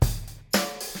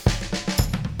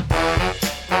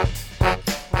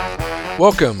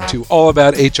Welcome to All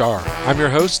About HR. I'm your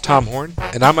host, Tom Horn,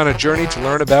 and I'm on a journey to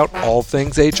learn about all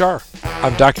things HR.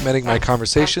 I'm documenting my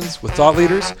conversations with thought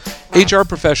leaders, HR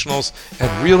professionals,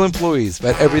 and real employees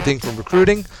about everything from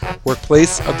recruiting,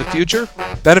 workplace of the future,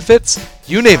 benefits,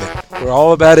 you name it. We're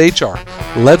all about HR.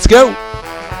 Let's go!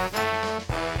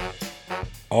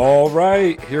 All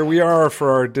right, here we are for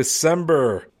our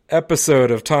December episode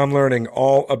of Tom Learning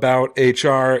All About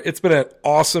HR. It's been an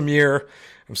awesome year.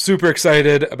 I'm super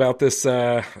excited about this.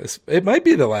 It might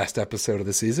be the last episode of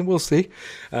the season. We'll see.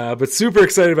 But super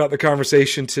excited about the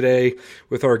conversation today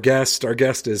with our guest. Our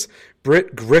guest is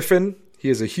Britt Griffin. He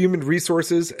is a human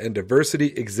resources and diversity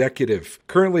executive,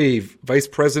 currently vice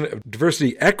president of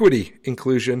diversity, equity,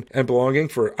 inclusion, and belonging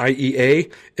for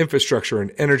IEA, Infrastructure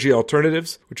and Energy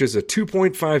Alternatives, which is a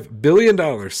 $2.5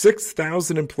 billion,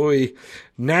 6,000 employee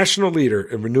national leader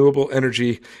in renewable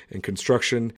energy and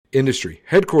construction industry,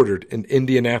 headquartered in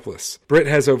Indianapolis. Britt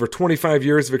has over 25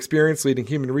 years of experience leading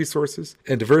human resources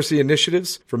and diversity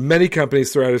initiatives for many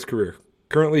companies throughout his career.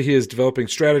 Currently, he is developing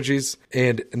strategies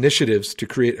and initiatives to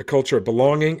create a culture of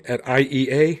belonging at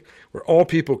IEA, where all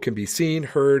people can be seen,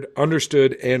 heard,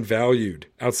 understood, and valued.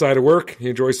 Outside of work, he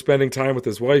enjoys spending time with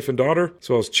his wife and daughter, as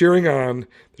well as cheering on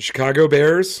the Chicago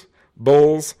Bears,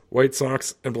 Bulls, White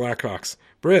Sox, and Blackhawks.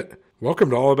 Britt, welcome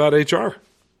to All About HR.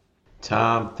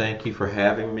 Tom, thank you for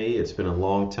having me. It's been a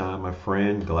long time, my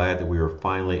friend. Glad that we were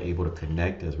finally able to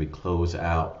connect as we close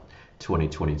out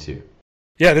 2022.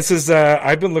 Yeah, this is,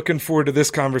 I've been looking forward to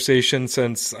this conversation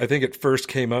since I think it first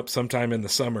came up sometime in the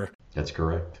summer. That's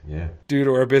correct, yeah. Due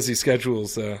to our busy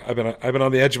schedules, I've been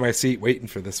on the edge of my seat waiting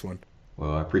for this one.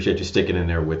 Well, I appreciate you sticking in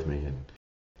there with me and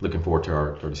looking forward to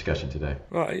our discussion today.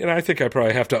 Well, I think I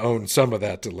probably have to own some of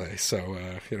that delay, so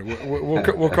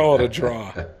we'll call it a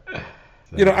draw.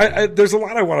 There's a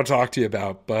lot I want to talk to you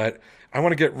about, but I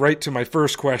want to get right to my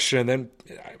first question, then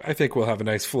I think we'll have a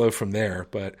nice flow from there.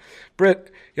 But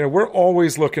Britt, we're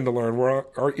always looking to learn.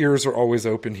 Our ears are always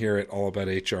open here at All About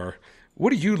HR.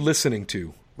 What are you listening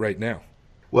to right now?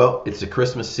 Well, it's the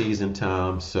Christmas season,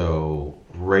 Tom, so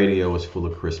radio is full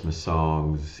of Christmas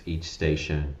songs, each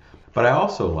station. But I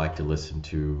also like to listen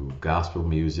to gospel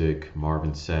music,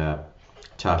 Marvin Sapp,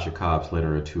 Tasha Cobbs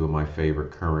Leonard are two of my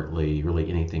favorite currently. Really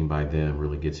anything by them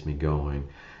really gets me going.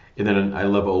 And then I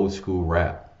love old school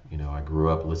rap. I grew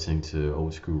up listening to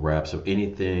old school rap. So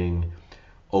anything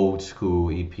old school,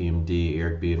 EPMD,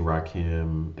 Eric B. and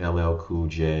Rakim, LL Cool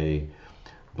J,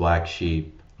 Black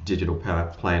Sheep, Digital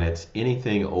Planets,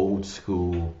 anything old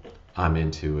school, I'm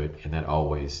into it. And that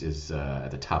always is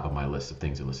at the top of my list of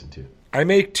things to listen to. I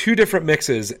make two different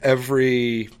mixes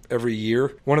every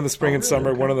year. One in the spring and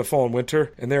summer, one in the fall and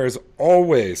winter. And there is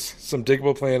always some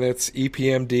Digital Planets,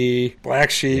 EPMD, Black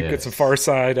Sheep, get some Far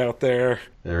Side out there.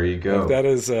 There you go. That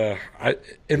is,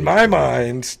 in my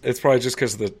mind, it's probably just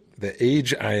because of the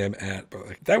age I am at,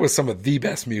 but that was some of the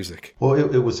best music. Well,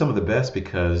 it was some of the best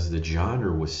because the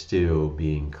genre was still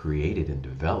being created and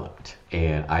developed.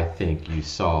 And I think you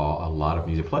saw a lot of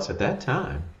music. Plus, at that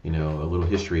time, a little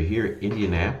history here,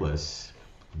 Indianapolis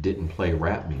didn't play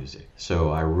rap music. So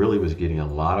I really was getting a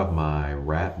lot of my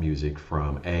rap music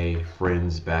from A,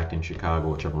 friends back in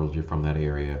Chicago, which I'm originally from that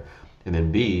area, and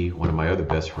then B, one of my other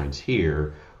best friends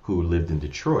here who lived in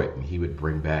Detroit, and he would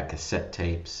bring back cassette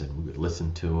tapes and we would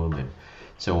listen to them and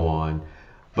so on.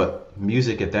 But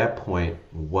music at that point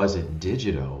wasn't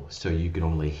digital, so you could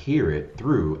only hear it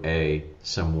through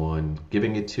someone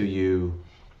giving it to you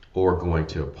or going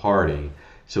to a party.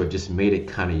 So it just made it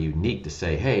kind of unique to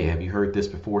say, hey, have you heard this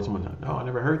before? Someone, no, I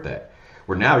never heard that.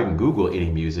 Where now you can Google any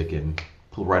music and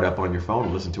pull right up on your phone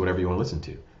and listen to whatever you want to listen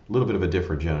to. A little bit of a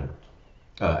different genre,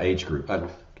 age group.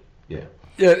 Yeah,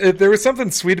 there was something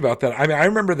sweet about that. I mean, I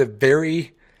remember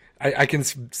I can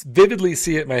vividly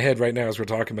see it in my head right now as we're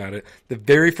talking about it. The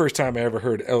very first time I ever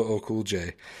heard LL Cool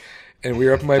J. And we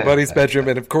were up in my buddy's bedroom,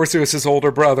 and of course it was his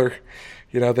older brother,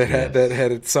 that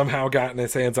had somehow gotten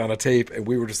his hands on a tape, and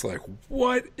we were just like,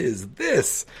 what is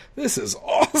this? This is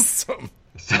awesome.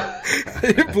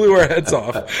 It blew our heads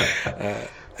off.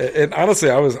 And honestly,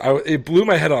 it blew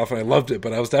my head off, and I loved it,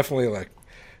 but I was definitely like,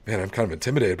 man, I'm kind of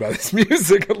intimidated by this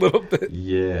music a little bit.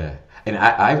 Yeah. And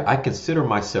I consider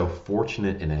myself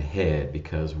fortunate and ahead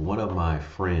because one of my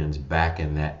friends back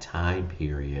in that time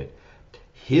period,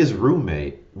 his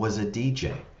roommate was a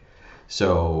DJ.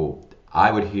 So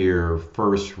I would hear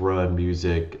first run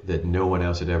music that no one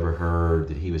else had ever heard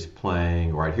that he was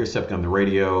playing, or I'd hear something on the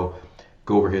radio,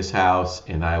 go over his house,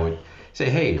 and I would say,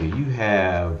 hey, do you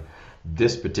have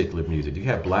this particular music? Do you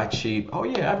have Black Sheep? Oh,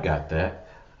 yeah, I've got that.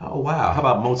 Oh, wow. How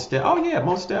about Most Def? Oh, yeah,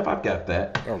 Most Def, I've got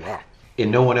that. Oh, wow.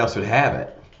 And no one else would have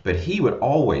it, but he would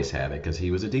always have it because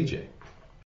he was a DJ.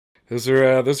 Those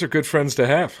are good friends to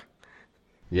have.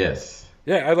 Yes.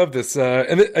 Yeah, I love this.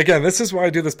 Again, this is why I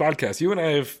do this podcast. You and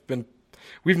I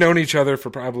we've known each other for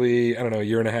probably, I don't know, a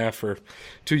year and a half or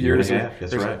 2 years. Year and a half,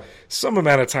 that's right. Some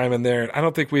amount of time in there. I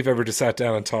don't think we've ever just sat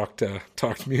down and talked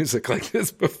music like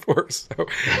this before. So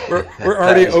we're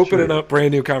already opening up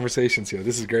brand new conversations here.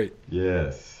 This is great.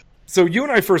 Yes. So you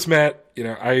and I first met,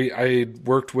 I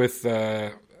worked with,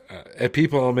 at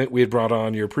People Element. We had brought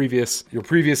on your previous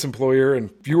employer, and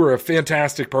you were a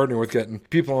fantastic partner with getting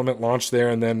People Element launched there.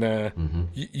 And then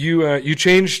you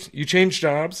changed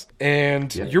jobs,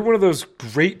 and you're one of those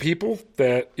great people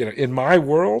that in my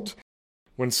world,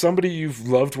 when somebody you've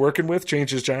loved working with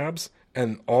changes jobs,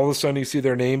 and all of a sudden you see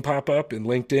their name pop up in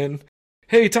LinkedIn,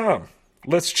 hey Tom,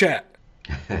 let's chat.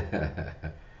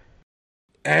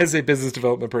 As a business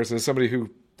development person, as somebody who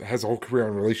has a whole career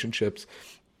on relationships,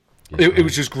 it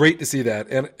was just great to see that,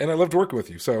 and I loved working with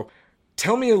you. So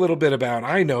tell me a little bit about,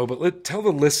 tell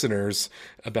the listeners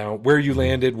about where you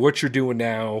landed, what you're doing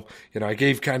now. I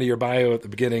gave kind of your bio at the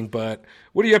beginning, but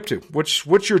what are you up to?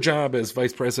 What's your job as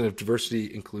Vice President of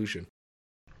Diversity Inclusion?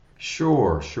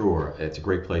 Sure. It's a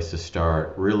great place to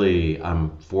start. Really,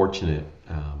 I'm fortunate,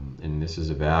 and this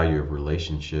is a value of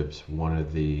relationships. One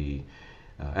of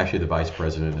actually the Vice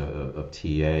President of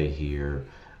TA here,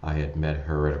 I had met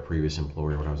her at a previous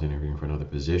employer when I was interviewing for another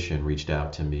position, reached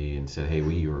out to me and said, hey,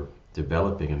 we are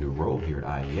developing a new role here at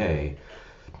IEA.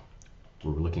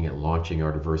 We're looking at launching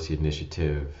our diversity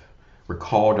initiative.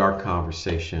 Recalled our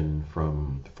conversation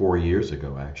from 4 years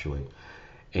ago, actually,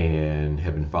 and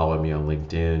have been following me on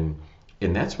LinkedIn.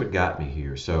 And that's what got me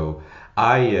here. So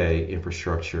IEA,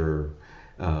 infrastructure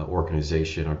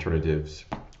organization, alternatives.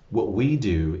 What we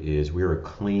do is we're a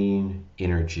clean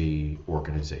energy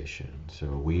organization. So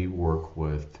we work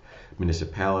with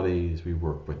municipalities, we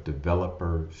work with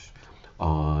developers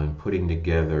on putting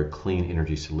together clean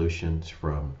energy solutions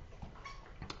from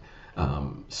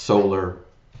solar,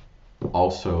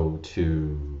 also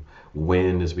to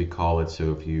wind, as we call it.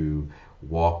 So if you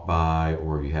walk by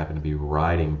or if you happen to be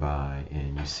riding by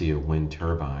and you see a wind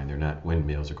turbine, they're not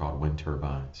windmills, they're called wind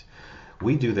turbines.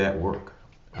 We do that work.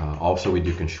 Also, we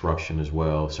do construction as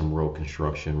well, some road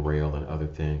construction, rail, and other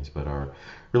things. But our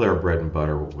bread and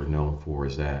butter, what we're known for,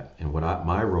 is that. And what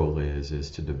my role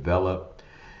is to develop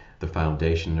the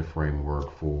foundation, the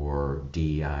framework for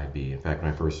DEIB. In fact,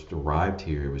 when I first arrived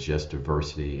here, it was just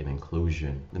diversity and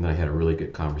inclusion. And then I had a really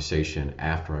good conversation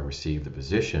after I received the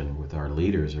position with our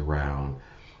leaders around,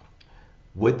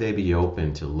 would they be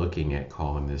open to looking at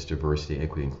calling this diversity,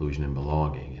 equity, inclusion, and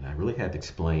belonging? And I really had to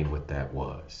explain what that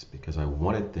was, because I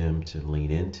wanted them to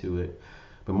lean into it.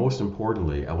 But most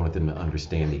importantly, I wanted them to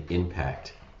understand the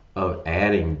impact of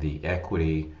adding the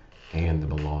equity and the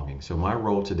belonging. So my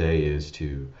role today is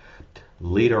to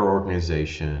lead our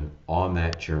organization on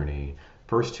that journey.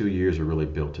 First 2 years are really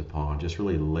built upon just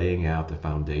really laying out the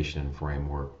foundation and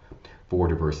framework for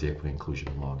diversity, equity, inclusion,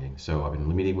 and belonging. So I've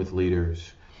been meeting with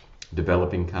leaders,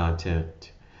 developing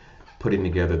content, putting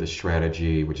together the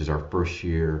strategy, which is our first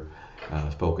year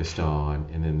focused on.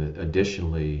 And then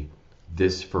additionally,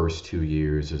 this first 2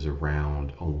 years is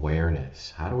around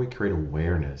awareness. How do we create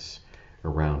awareness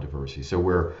around diversity? So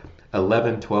we're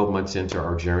 12 months into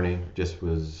our journey. Just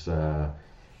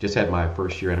had my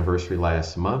first year anniversary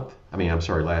last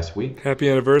week. Happy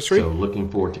anniversary. So looking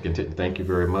forward to continue. Thank you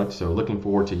very much. So looking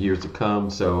forward to years to come.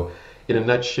 So in a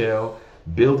nutshell,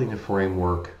 building a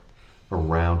framework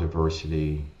around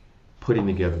diversity, putting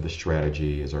together the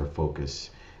strategy is our focus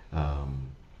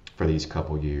for these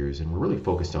couple years. And we're really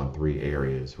focused on 3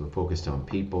 areas. We're focused on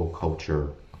people,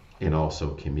 culture, and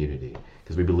also community,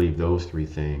 because we believe those 3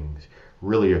 things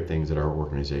really are things that our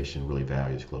organization really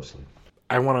values closely.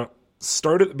 I want to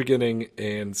start at the beginning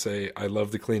and say I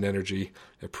love the clean energy.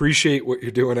 I appreciate what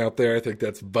you're doing out there. I think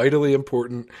that's vitally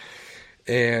important.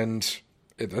 And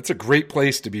that's a great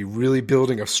place to be really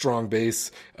building a strong base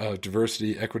of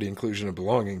diversity, equity, inclusion, and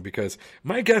belonging, because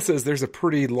my guess is there's a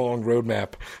pretty long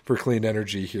roadmap for clean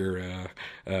energy here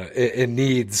in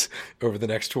needs over the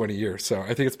next 20 years. So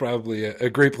I think it's probably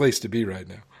a great place to be right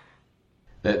now.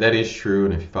 That is true.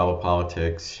 And if you follow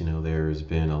politics, there's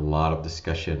been a lot of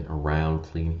discussion around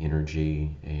clean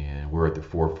energy, and we're at the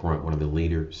forefront, one of the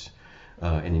leaders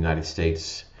in the United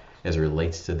States as it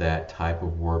relates to that type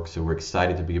of work. So we're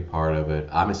excited to be a part of it.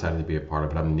 I'm excited to be a part of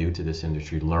it. I'm new to this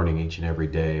industry, learning each and every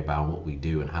day about what we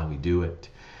do and how we do it.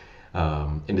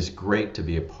 And it's great to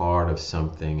be a part of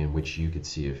something in which you could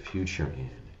see a future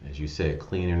in. As you say,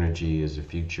 clean energy is the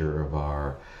future of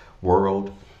our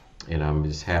world, and I'm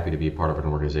just happy to be a part of an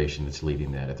organization that's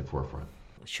leading that at the forefront.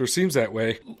 Sure seems that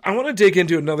way. I want to dig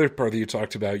into another part that you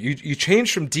talked about. You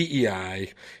changed from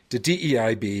DEI to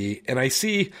DEIB, and I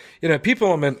see,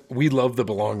 people, we love the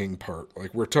belonging part.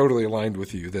 Like, we're totally aligned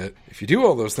with you that if you do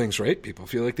all those things right, people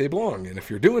feel like they belong. And if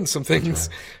you're doing some things,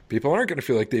 people aren't going to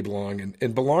feel like they belong.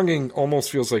 And belonging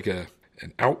almost feels like an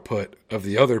output of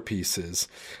the other pieces.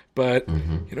 But,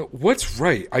 what's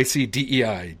right? I see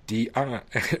DEI, DI,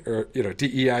 or,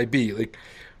 DEIB. Like,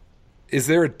 is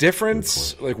there a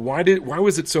difference? Like, why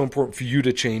was it so important for you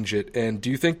to change it? And do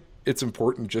you think it's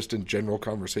important just in general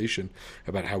conversation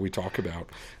about how we talk about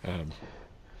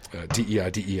DEI,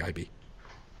 DEIB?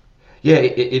 Yeah,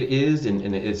 it is,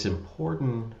 and it's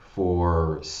important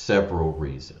for several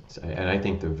reasons. And I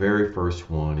think the very first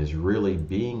one is really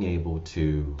being able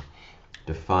to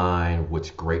define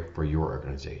what's great for your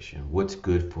organization, what's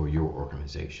good for your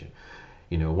organization.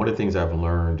 One of the things I've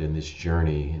learned in this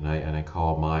journey, and I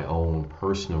call my own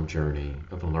personal journey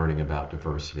of learning about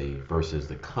diversity versus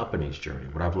the company's journey.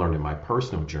 What I've learned in my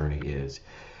personal journey is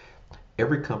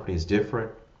every company is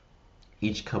different.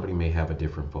 Each company may have a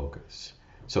different focus.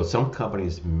 So some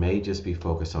companies may just be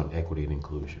focused on equity and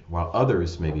inclusion, while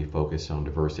others may be focused on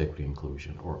diverse equity and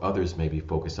inclusion, or others may be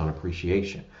focused on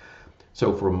appreciation.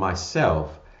 So for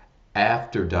myself,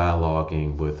 after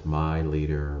dialoguing with my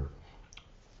leader,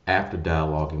 after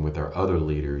dialoguing with our other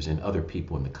leaders and other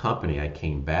people in the company, I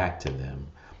came back to them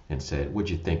and said, what'd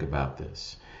you think about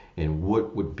this? And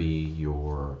what would be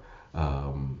your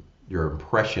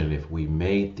impression if we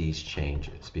made these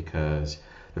changes? Because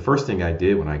the first thing I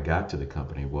did when I got to the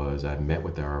company was I met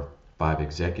with our 5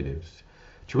 executives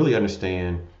to really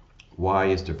understand, why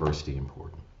is diversity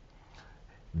important?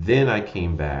 Then I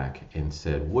came back and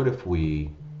said, what if we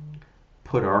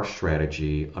put our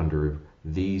strategy under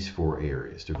these 4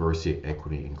 areas: diversity,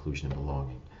 equity, inclusion, and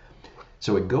belonging?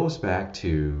 So it goes back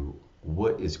to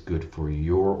what is good for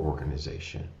your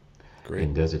organization. Great.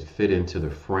 And does it fit into the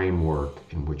framework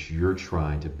in which you're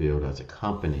trying to build as a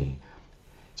company?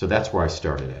 So that's where I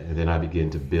started at. And then I began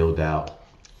to build out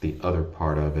the other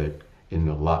part of it in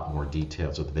a lot more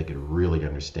detail so that they could really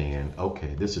understand,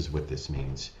 okay, this is what this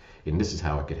means, and this is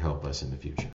how it could help us in the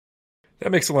future.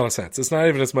 That makes a lot of sense. It's not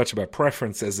even as much about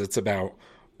preference as it's about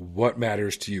what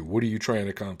matters to you. What are you trying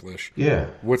to accomplish? Yeah.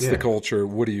 What's the culture?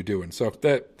 What are you doing? So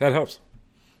that helps.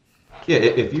 Yeah,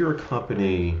 if you're a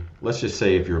company, let's just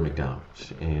say if you're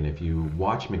McDonald's, and if you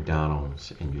watch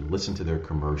McDonald's and you listen to their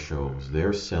commercials,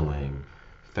 they're selling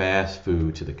fast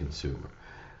food to the consumer.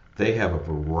 They have a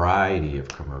variety of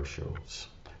commercials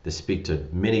that speak to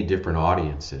many different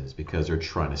audiences because they're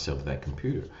trying to sell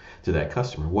to that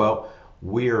customer. Well,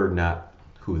 we're not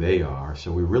who they are,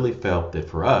 so we really felt that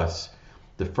for us,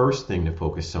 the first thing to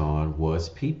focus on was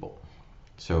people.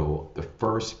 So the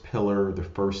first pillar, the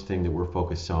first thing that we're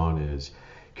focused on is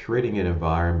creating an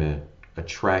environment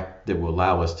that will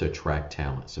allow us to attract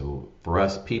talent. So for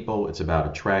us, people, it's about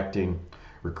attracting,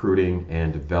 recruiting,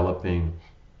 and developing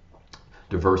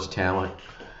diverse talent.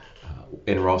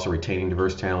 And we're also retaining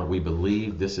diverse talent. We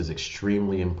believe this is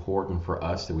extremely important for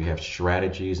us, that we have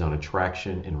strategies on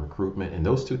attraction and recruitment. And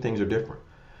those two things are different.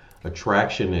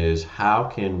 Attraction is, how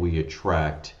can we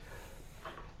attract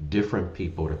different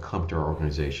people to come to our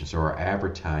organization? So our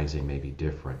advertising may be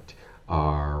different.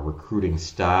 Our recruiting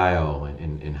style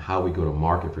and how we go to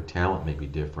market for talent may be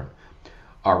different.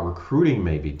 Our recruiting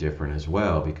may be different as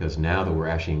well, because now that we're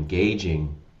actually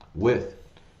engaging with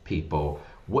people,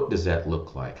 what does that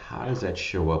look like? How does that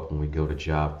show up when we go to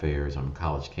job fairs on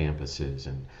college campuses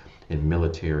and in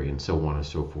military and so on and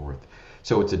so forth?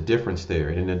 So it's a difference there.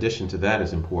 And in addition to that,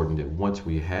 it's important that once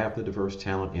we have the diverse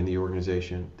talent in the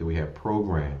organization, that we have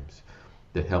programs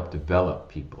that help develop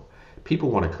people.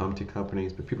 People want to come to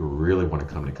companies, but people really want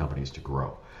to come to companies to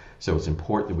grow. So it's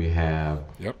important that we have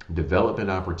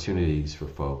development opportunities for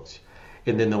folks.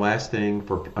 And then the last thing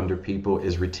for under people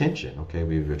is retention. Okay,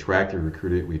 we've attracted,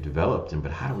 recruited, we've developed them,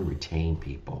 but how do we retain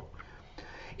people?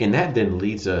 And that then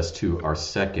leads us to our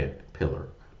second pillar,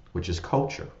 which is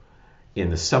culture. And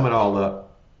to sum it all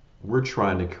up, we're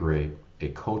trying to create a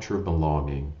culture of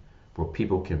belonging where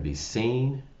people can be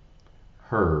seen,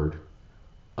 heard,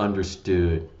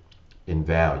 understood, and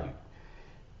valued.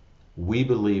 We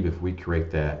believe if we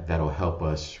create that, that'll help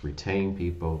us retain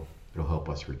people, it'll help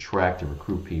us attract and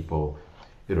recruit people,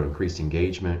 it'll increase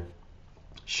engagement.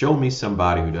 Show me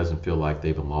somebody who doesn't feel like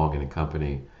they belong in a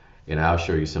company, and I'll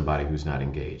show you somebody who's not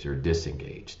engaged or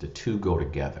disengaged. The two go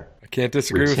together. I can't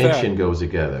disagree with that. Retention goes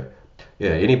together. Yeah,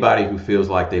 anybody who feels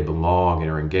like they belong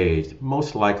and are engaged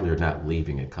most likely are not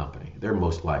leaving a company. They're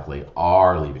most likely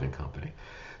are leaving a company.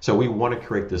 So we want to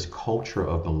create this culture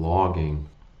of belonging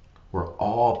where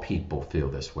all people feel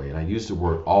this way. And I use the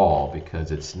word all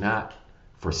because it's not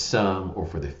for some or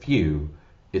for the few.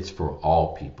 It's for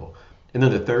all people. And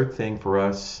then the third thing for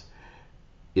us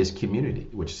is community,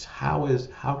 which is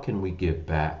how can we give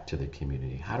back to the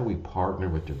community? How do we partner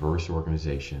with diverse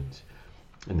organizations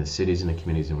in the cities and the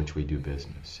communities in which we do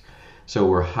business? So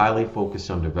we're highly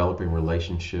focused on developing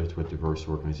relationships with diverse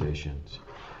organizations.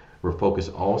 We're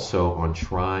focused also on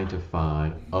trying to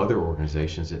find other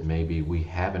organizations that maybe we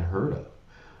haven't heard of,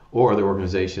 or other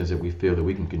organizations that we feel that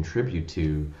we can contribute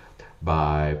to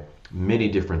by many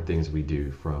different things we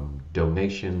do, from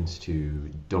donations to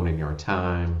donating our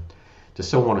time to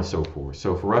so on and so forth.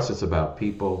 So for us, it's about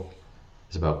people,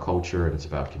 it's about culture, and it's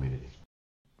about community.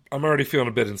 I'm already feeling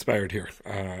a bit inspired here.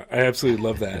 I absolutely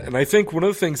love that. And I think one of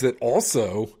the things that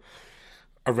also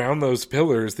around those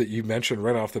pillars that you mentioned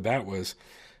right off the bat was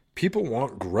people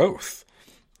want growth.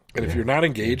 And if you're not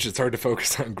engaged, it's hard to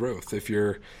focus on growth. If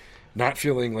you're not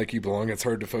feeling like you belong, it's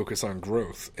hard to focus on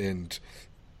growth. And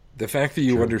the fact that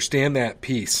you understand that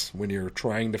piece when you're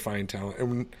trying to find talent, and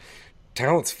when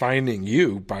talent's finding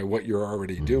you by what you're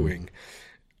already doing,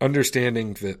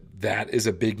 understanding that that is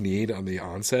a big need on the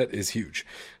onset is huge.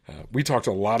 We talked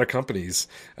to a lot of companies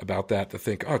about that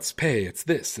think, oh, it's pay, it's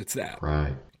this, it's that.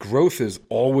 Right. Growth is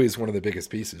always one of the biggest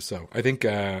pieces. So I think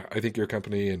your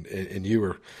company and you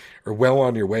are well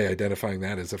on your way identifying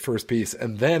that as a first piece,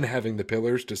 and then having the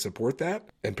pillars to support that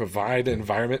and provide an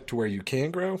environment to where you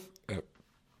can grow.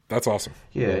 That's awesome.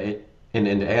 Yeah, and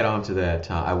to add on to that,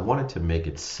 I wanted to make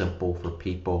it simple for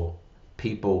people,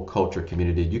 culture,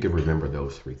 community. You can remember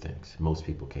those three things. Most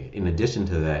people can. In addition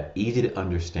to that, easy to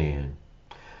understand,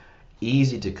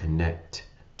 easy to connect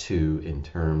to in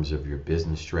terms of your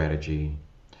business strategy,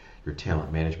 your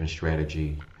talent management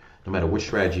strategy. No matter which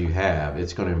strategy you have,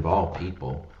 it's going to involve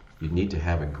people. You need to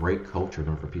have a great culture in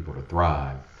order for people to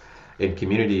thrive. And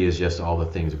community is just all the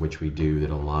things which we do that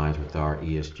aligns with our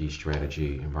ESG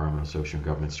strategy, environmental, social, and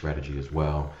governance strategy as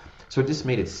well. So it just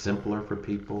made it simpler for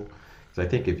people. Because I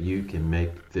think if you can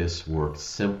make this work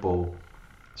simple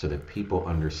so that people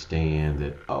understand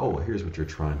that, oh, here's what you're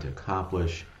trying to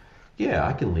accomplish. Yeah,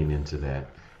 I can lean into that.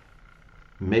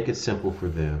 Make it simple for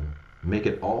them. Make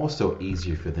it also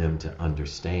easier for them to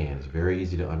understand. It's very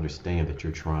easy to understand that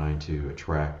you're trying to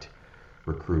attract,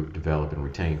 recruit, develop, and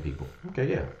retain people.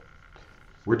 Okay, yeah.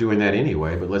 We're doing that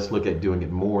anyway, but let's look at doing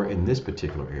it more in this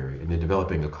particular area. And then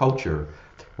developing a culture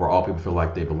where all people feel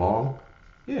like they belong.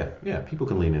 Yeah, people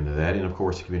can lean into that. And of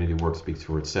course, community work speaks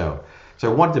for itself.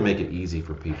 So I wanted to make it easy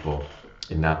for people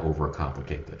and not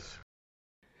overcomplicate this.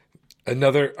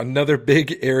 Another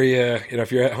big area,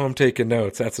 if you're at home taking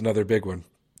notes, that's another big one.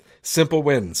 Simple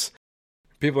wins.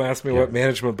 People ask me what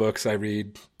management books I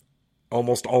read.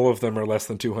 Almost all of them are less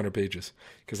than 200 pages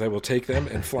because I will take them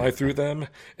and fly through them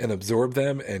and absorb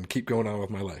them and keep going on with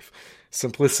my life.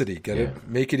 Simplicity,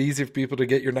 make it easy for people to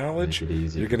get your knowledge.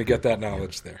 You're going to get that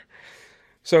knowledge there.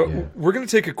 So we're going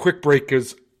to take a quick break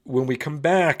because when we come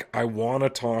back, I want to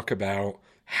talk about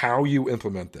how you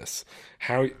implement this.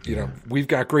 How, we've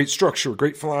got great structure,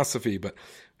 great philosophy, but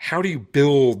how do you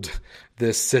build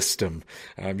this system?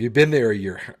 You've been there a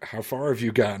year. How far have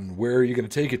you gotten? Where are you going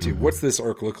to take it to? What's this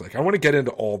arc look like? I want to get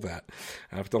into all that.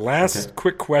 But the last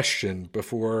quick question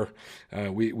before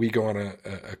we go on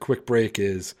a quick break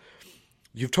is,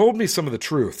 you've told me some of the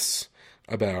truths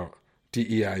about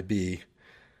DEIB.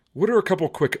 What are a couple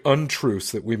quick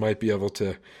untruths that we might be able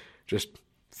to just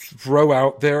throw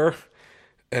out there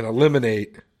and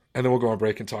eliminate, and then we'll go on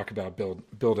break and talk about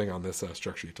building on this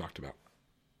structure you talked about?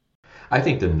 I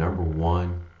think the number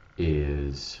one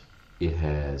is it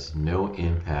has no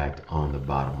impact on the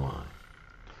bottom line.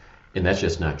 And that's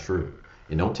just not true.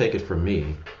 And don't take it from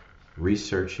me.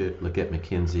 Research it. Look at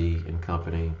McKinsey and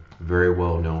Company. Very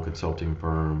well-known consulting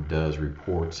firm, does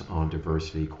reports on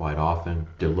diversity quite often.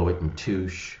 Deloitte and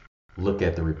Touche. Look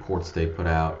at the reports they put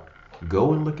out.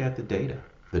 Go and look at the data.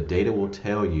 The data will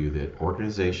tell you that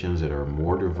organizations that are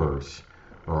more diverse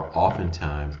are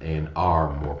oftentimes and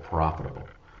are more profitable.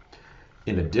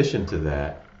 In addition to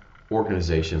that,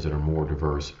 organizations that are more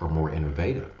diverse are more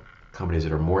innovative. Companies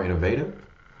that are more innovative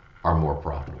are more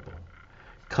profitable.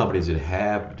 Companies that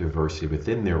have diversity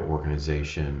within their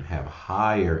organization have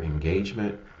higher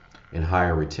engagement and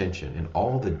higher retention. And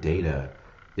all the data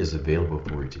is available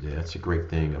for you today. That's a great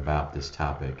thing about this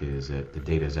topic, is that the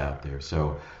data is out there.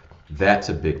 So that's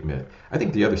a big myth. I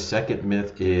think the other second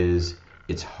myth is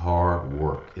it's hard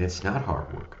work. And it's not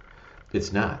hard work.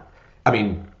 It's not.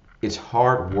 It's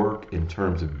hard work in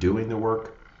terms of doing the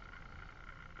work,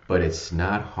 but it's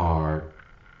not hard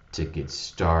to get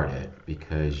started,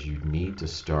 because you need to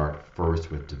start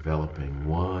first with developing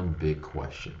one big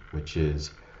question, which is,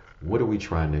 what are we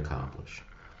trying to accomplish?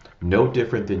 No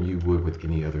different than you would with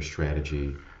any other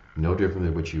strategy, no different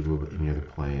than what you would with any other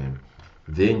plan.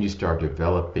 Then you start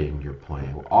developing your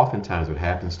plan. Well, oftentimes what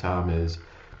happens, Tom, is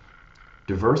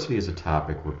diversity is a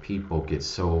topic where people get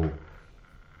so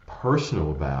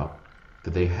personal about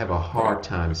that they have a hard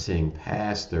time seeing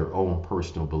past their own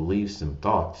personal beliefs and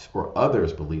thoughts or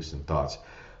others' beliefs and thoughts.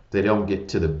 They don't get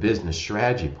to the business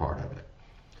strategy part of it.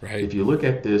 Right. If you look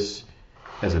at this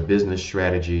as a business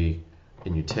strategy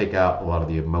and you take out a lot of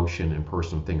the emotion and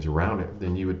personal things around it,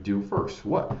 then you would do first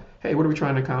what? Hey, what are we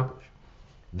trying to accomplish?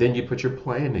 Then you put your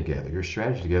plan together, your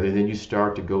strategy together, and then you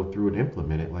start to go through and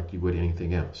implement it like you would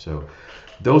anything else. So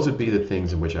those would be the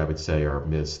things in which I would say are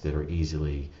myths that are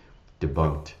easily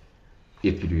debunked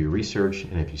if you do your research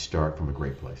and if you start from a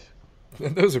great place.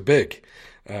 Those are big.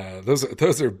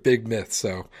 Those are big myths.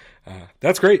 So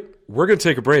that's great. We're going to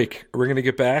take a break. We're going to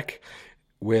get back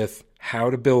with how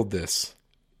to build this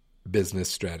business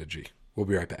strategy. We'll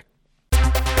be right back.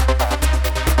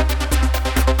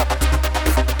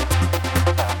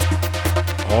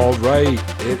 All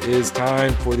right, it is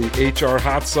time for the HR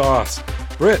hot sauce.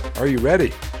 Britt, are you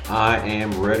ready? I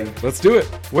am ready. Let's do it.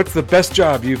 What's the best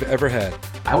job you've ever had?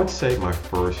 I would say my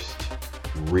first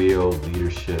real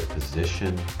leadership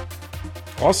position.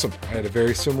 Awesome. I had a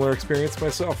very similar experience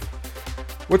myself.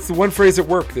 What's the one phrase at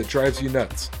work that drives you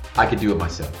nuts? I could do it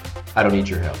myself. I don't need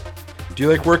your help. Do you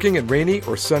like working in rainy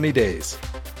or sunny days?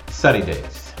 Sunny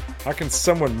days. How can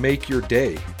someone make your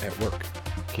day at work?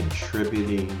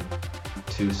 Contributing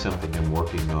to something I'm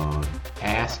working on,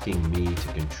 asking me to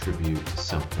contribute to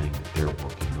something that they're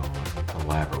working on, and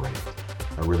collaborate.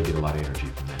 I really get a lot of energy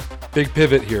from that. Big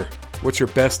pivot here. What's your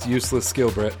best useless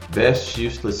skill, Britt? Best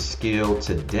useless skill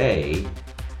today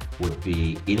would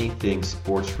be anything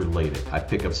sports related. I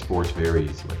pick up sports very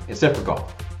easily, except for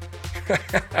golf.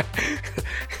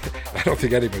 I don't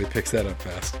think anybody picks that up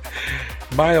fast.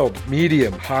 Mild,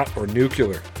 medium, hot, or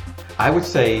nuclear? I would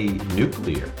say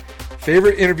nuclear.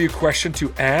 Favorite interview question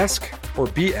to ask or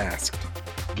be asked?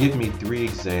 Give me 3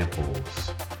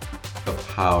 examples of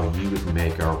how you would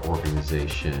make our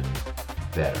organization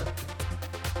better.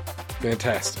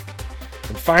 Fantastic.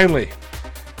 And finally,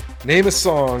 name a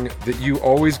song that you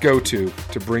always go to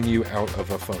bring you out of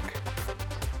a funk.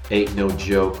 Ain't No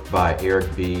Joke by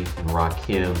Eric B. and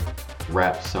Rakim.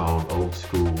 Rap song, old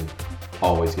school,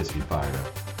 always gets me fired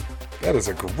up. That is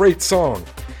a great song.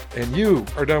 And you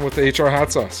are done with the HR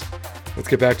hot sauce. Let's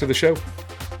get back to the show.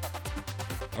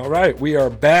 All right, we are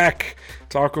back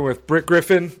talking with Britt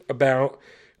Griffin about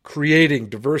creating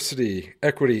diversity,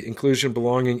 equity, inclusion,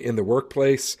 belonging in the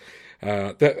workplace.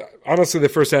 Honestly, the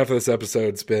first half of this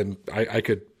episode's been, I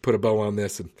could put a bow on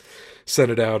this and send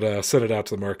it out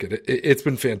to the market. It's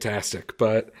been fantastic.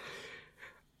 But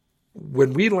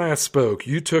when we last spoke,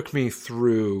 you took me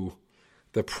through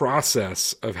the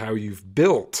process of how you've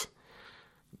built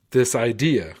this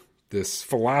idea, this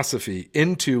philosophy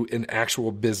into an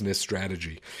actual business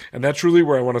strategy. And that's really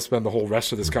where I want to spend the whole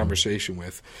rest of this conversation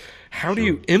with. How do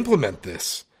you implement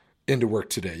this into work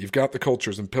today? You've got the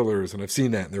cultures and pillars, and I've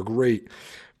seen that, and they're great.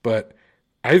 But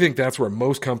I think that's where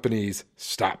most companies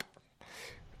stop,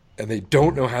 and they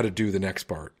don't know how to do the next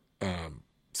part.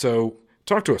 So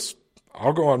talk to us.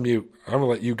 I'll go on mute. I'm going to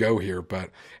let you go here, but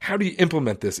how do you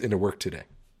implement this into work today?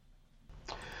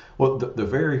 Well, the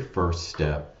very first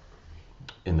step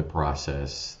in the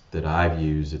process that I've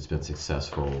used, it's been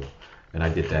successful, and I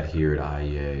did that here at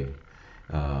IEA,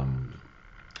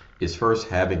 is first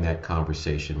having that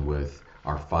conversation with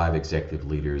our 5 executive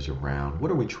leaders around what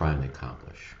are we trying to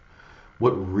accomplish?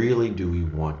 What really do we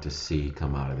want to see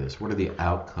come out of this? What are the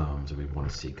outcomes that we want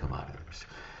to see come out of this?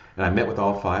 And I met with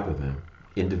all 5 of them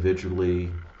individually,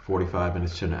 45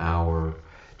 minutes to an hour,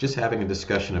 just having a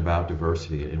discussion about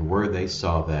diversity and where they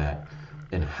saw that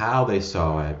and how they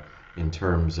saw it in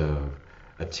terms of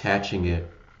attaching it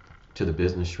to the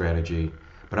business strategy.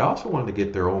 But I also wanted to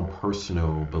get their own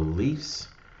personal beliefs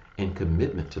and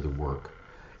commitment to the work,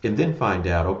 and then find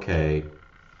out, okay,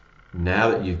 now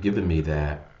that you've given me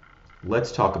that,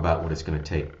 let's talk about what it's going to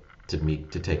take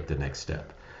to take the next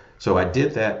step. So I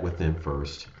did that with them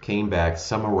first, came back,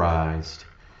 summarized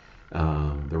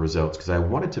the results, because I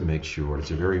wanted to make sure it's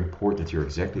very important that your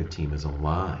executive team is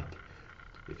aligned.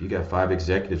 If you got 5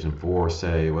 executives and 4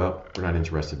 say, well, we're not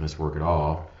interested in this work at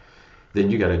all, then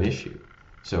you got an issue.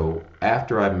 So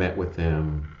after I met with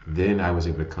them, then I was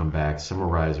able to come back,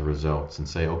 summarize the results, and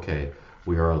say, okay,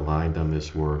 we are aligned on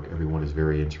this work. Everyone is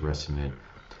very interested in it.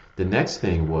 The next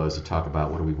thing was to talk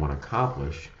about what do we want to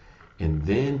accomplish, and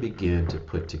then begin to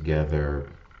put together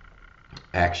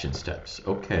action steps.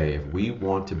 Okay, if we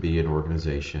want to be an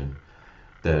organization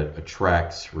that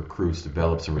attracts, recruits,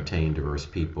 develops, and retains diverse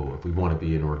people, if we want to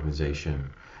be an organization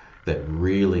that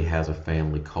really has a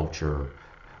family culture,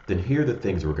 then here are the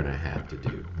things we're going to have to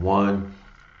do. One,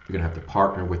 you're going to have to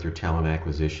partner with your talent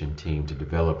acquisition team to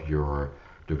develop your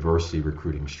diversity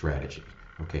recruiting strategy.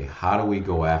 Okay, how do we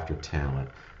go after talent?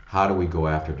 How do we go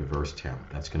after diverse talent?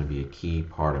 That's going to be a key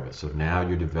part of it. So now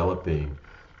you're developing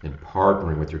and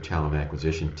partnering with your talent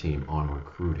acquisition team on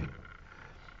recruiting.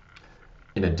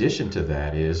 In addition to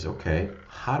that is, okay,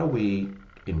 how do we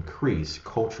increase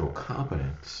cultural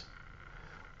competence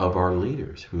of our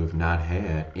leaders who have not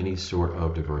had any sort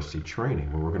of diversity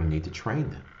training? Well, we're going to need to train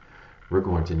them. We're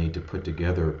going to need to put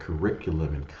together a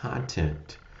curriculum and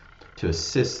content to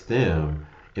assist them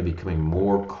in becoming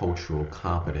more cultural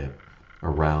competent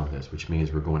around this, which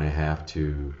means we're going to have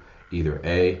to either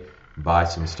A, buy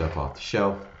some stuff off the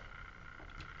shelf,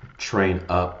 train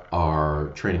up our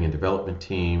training and development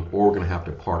team, or we're going to have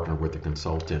to partner with a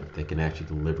consultant that can actually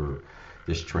deliver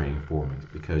this training for me,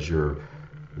 because your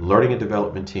learning and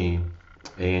development team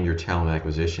and your talent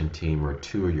acquisition team are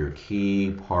two of your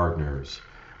key partners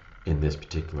in this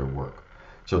particular work.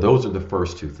 So those are the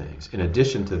first two things. In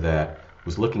addition to that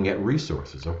was looking at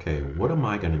resources. Okay, what am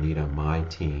I going to need on my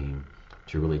team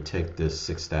to really take this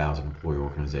 6,000 employee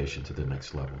organization to the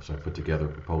next level? So I put together a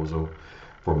proposal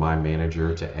for my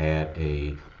manager to add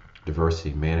a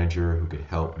diversity manager who could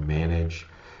help manage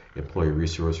employee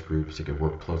resource groups, that could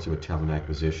work closely with talent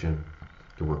acquisition,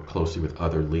 to work closely with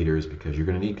other leaders, because you're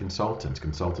going to need consultants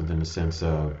in the sense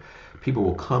of people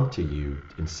will come to you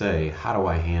and say, how do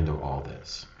I handle all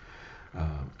this?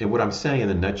 And what I'm saying in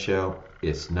a nutshell,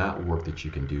 it's not work that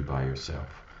you can do by yourself.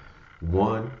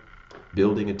 One,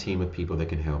 building a team of people that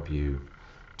can help you.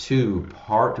 Two,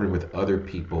 partnering with other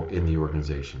people in the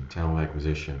organization, talent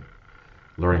acquisition,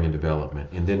 learning and development,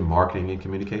 and then marketing and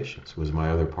communications was my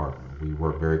other partner. We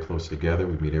work very close together.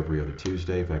 We meet every other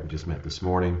Tuesday. In fact, we just met this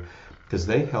morning, because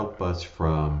they help us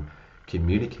from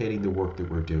communicating the work that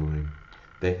we're doing.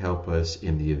 They help us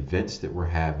in the events that we're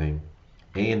having,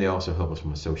 and they also help us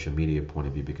from a social media point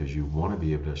of view, because you want to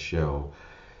be able to show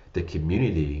the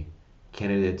community,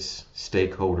 candidates,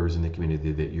 stakeholders in the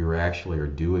community, that you actually are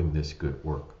doing this good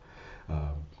work.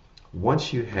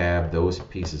 Once you have those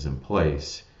pieces in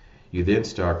place, you then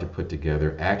start to put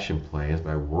together action plans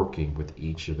by working with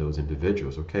each of those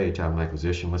individuals. Okay, talent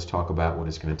acquisition, let's talk about what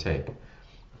it's going to take.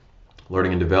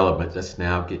 Learning and development, let's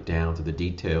now get down to the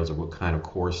details of what kind of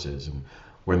courses and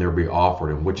when they'll be offered,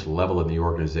 and which level in the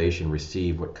organization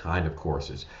receive what kind of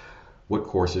courses. What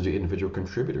courses do individual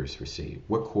contributors receive?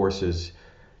 What courses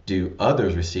do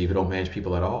others receive who don't manage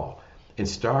people at all? And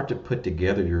start to put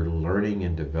together your learning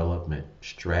and development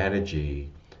strategy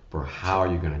for how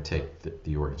you're going to take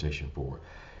the organization forward.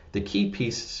 The key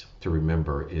piece to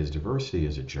remember is diversity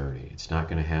is a journey. It's not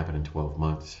going to happen in 12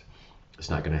 months. It's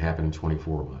not going to happen in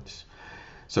 24 months.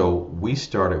 So we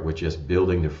started with just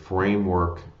building the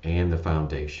framework and the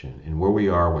foundation. And where we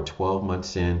are, we're 12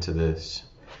 months into this.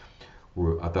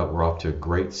 I thought we're off to a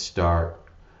great start.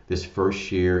 This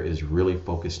first year is really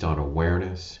focused on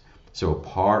awareness. So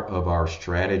part of our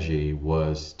strategy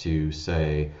was to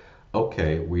say,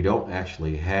 okay, we don't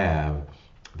actually have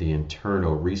the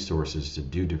internal resources to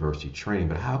do diversity training,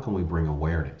 but how can we bring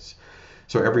awareness?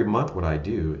 So every month what I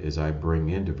do is I bring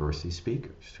in diversity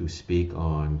speakers who speak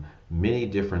on many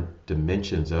different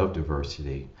dimensions of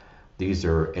diversity. These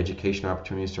are education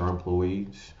opportunities to our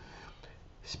employees.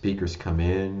 Speakers come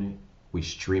in, we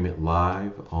stream it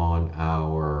live on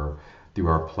through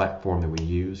our platform that we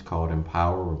use called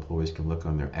Empower, where employees can look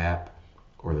on their app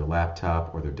or their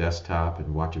laptop or their desktop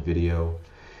and watch a video.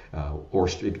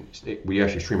 We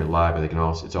actually stream it live, but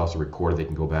it's also recorded. They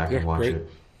can go back and watch it.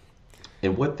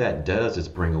 And what that does is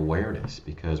bring awareness,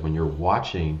 because when you're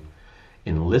watching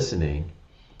and listening,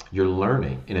 you're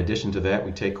learning. In addition to that,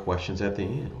 we take questions at the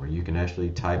end, where you can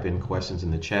actually type in questions in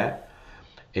the chat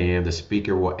and the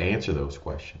speaker will answer those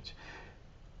questions.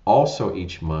 Also,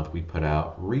 each month we put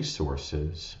out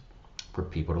resources for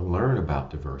people to learn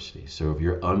about diversity. So if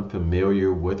you're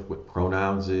unfamiliar with what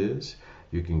pronouns is,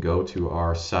 you can go to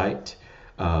our site.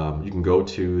 You can go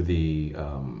to the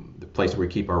place where we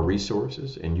keep our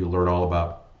resources, and you'll learn all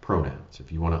about pronouns.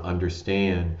 If you want to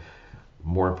understand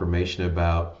more information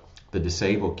about the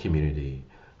disabled community,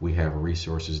 we have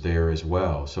resources there as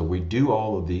well. So we do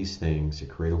all of these things to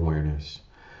create awareness.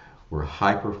 We're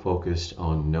hyper-focused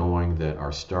on knowing that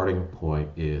our starting point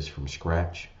is from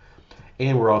scratch.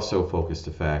 And we're also focused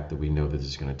the fact that we know that this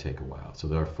is going to take a while.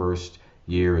 So our first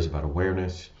year is about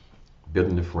awareness,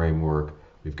 building the framework.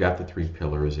 We've got the 3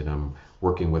 pillars, and I'm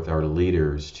working with our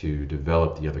leaders to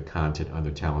develop the other content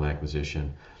under talent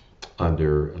acquisition,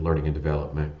 under learning and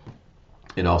development.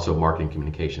 And also marketing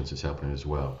communications is helping as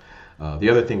well. The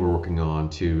other thing we're working on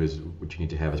too is what you need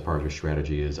to have as part of your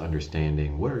strategy is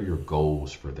understanding what are your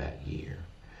goals for that year,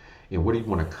 and what do you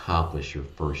want to accomplish your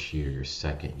first year, your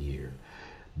second year.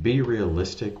 Be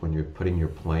realistic when you're putting your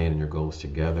plan and your goals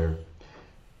together.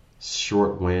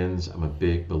 Short wins, I'm a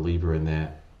big believer in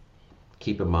that.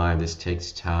 Keep in mind this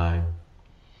takes time.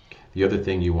 The other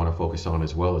thing you want to focus on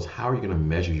as well is how are you going to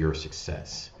measure your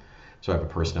success. So I have a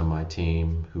person on my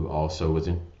team who also was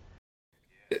in.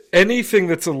 Anything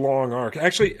that's a long arc.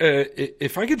 Actually,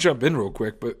 if I could jump in real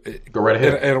quick, but Go right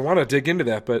ahead. And I want to dig into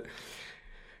that, but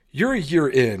you're a year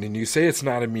in, and you say it's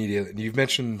not immediate, and you've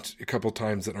mentioned a couple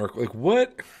times an arc. Like,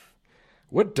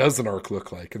 what does an arc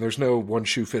look like? And there's no one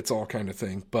shoe fits all kind of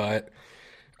thing, but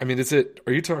I mean,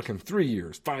 are you talking 3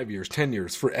 years, 5 years, 10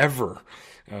 years, forever?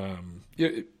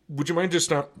 Would you mind just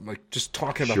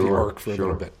talking about the arc for a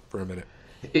little bit, for a minute?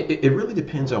 It really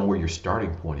depends on where your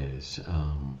starting point is.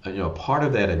 Part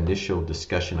of that initial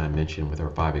discussion I mentioned with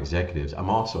our 5 executives, I'm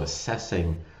also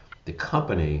assessing the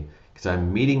company because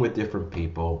I'm meeting with different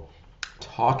people,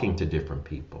 talking to different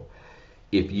people.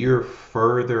 If you're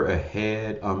further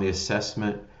ahead on the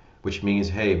assessment, which means,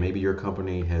 hey, maybe your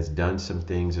company has done some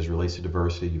things as relates to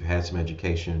diversity, you've had some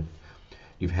education,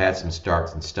 you've had some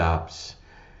starts and stops,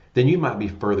 then you might be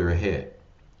further ahead.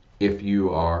 If you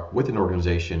are with an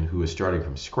organization who is starting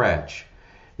from scratch,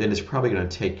 then it's probably going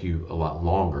to take you a lot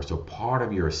longer. So part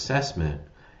of your assessment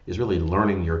is really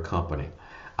learning your company.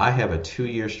 I have a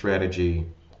 2-year strategy,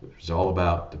 which is all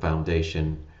about the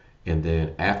foundation. And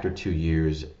then after 2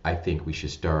 years, I think we should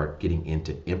start getting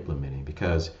into implementing,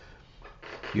 because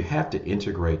you have to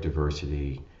integrate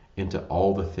diversity into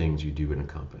all the things you do in a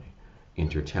company,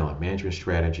 into your talent management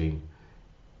strategy,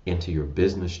 into your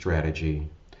business strategy,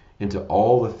 into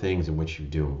all the things in which you're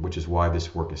doing, which is why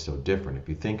this work is so different. If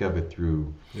you think of it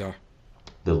through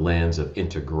the lens of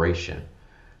integration,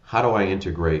 how do I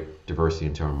integrate diversity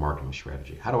into our marketing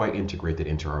strategy? How do I integrate that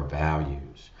into our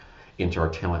values, into our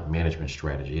talent management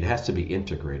strategy? It has to be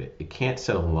integrated. It can't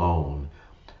sit alone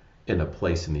in a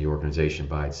place in the organization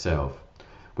by itself,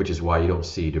 which is why you don't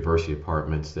see diversity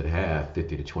departments that have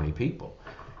 50 to 20 people,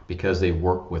 because they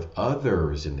work with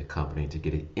others in the company to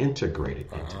get it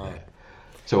integrated into that.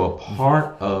 So a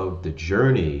part of the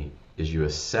journey is you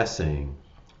assessing,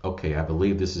 okay, I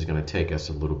believe this is going to take us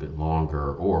a little bit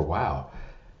longer, or wow,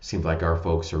 seems like our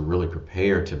folks are really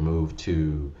prepared to move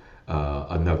to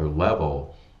another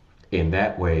level. In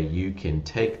that way, you can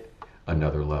take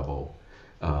another level.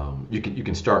 You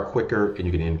can start quicker and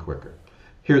you can end quicker.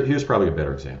 Here's probably a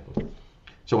better example.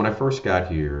 So when I first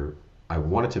got here, I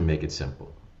wanted to make it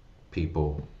simple.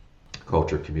 People,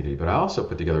 culture, community. But I also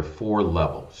put together 4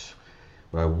 levels.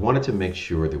 But I wanted to make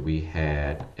sure that we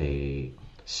had a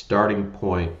starting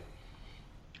point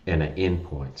and an end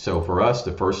point. So for us,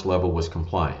 the first level was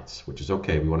compliance, which is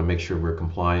okay. We want to make sure we're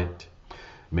compliant,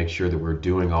 make sure that we're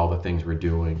doing all the things we're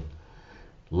doing.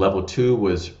 Level 2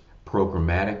 was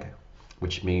programmatic,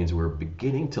 which means we're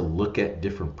beginning to look at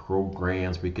different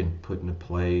programs we can put into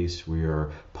place. We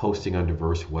are posting on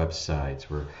diverse websites.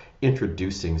 We're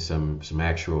introducing some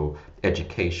actual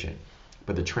education.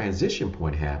 But the transition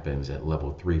point happens at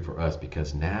level 3 for us,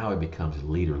 because now it becomes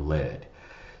leader-led.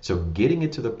 So getting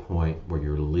it to the point where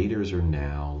your leaders are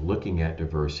now looking at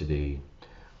diversity,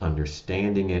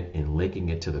 understanding it, and linking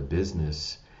it to the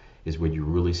business is when you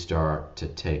really start to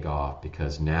take off,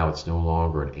 because now it's no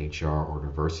longer an HR or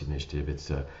diversity initiative.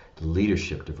 It's a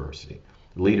leadership diversity,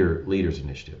 leaders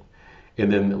initiative.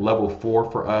 And then level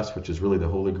 4 for us, which is really the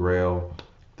holy grail,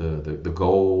 the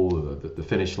goal, the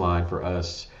finish line for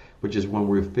us, which is when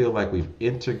we feel like we've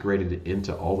integrated it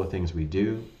into all the things we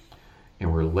do,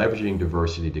 and we're leveraging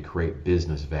diversity to create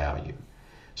business value.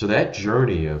 So that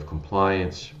journey of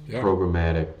compliance,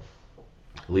 programmatic,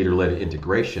 leader-led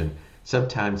integration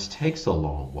sometimes takes a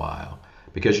long while,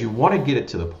 because you want to get it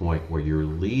to the point where your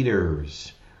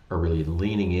leaders are really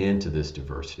leaning into this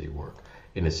diversity work.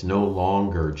 And it's no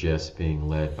longer just being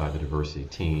led by the diversity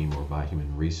team or by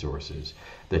human resources,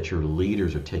 that your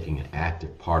leaders are taking an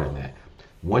active part in that.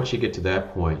 Once you get to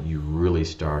that point, you really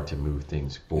start to move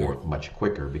things forward much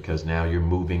quicker, because now you're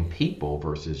moving people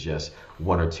versus just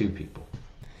 1 or 2 people.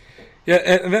 Yeah,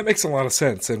 and that makes a lot of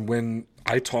sense. And when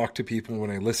I talk to people,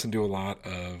 when I listen to a lot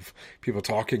of people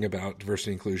talking about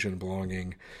diversity, inclusion, and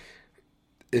belonging,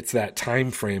 it's that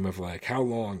time frame of like, how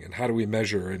long and how do we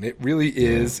measure? And it really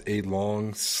is a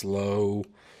long, slow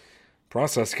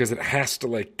process, because it has to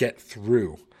like get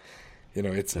through. You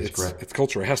know, it's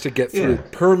culture. It has to get through,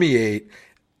 permeate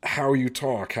how you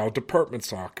talk, how departments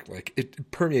talk. Like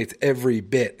it permeates every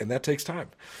bit, and that takes time,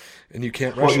 and you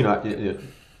can't rush it.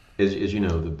 as you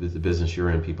know, the business you're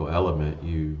in, People Element,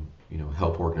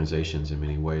 help organizations in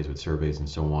many ways with surveys and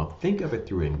so on. Think of it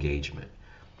through engagement.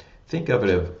 Think of it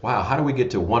as, wow, how do we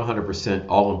get to 100%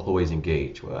 all employees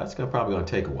engaged? Well, that's probably going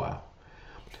to take a while.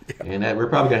 Yeah. And we're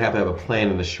probably going to have a plan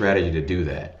and a strategy to do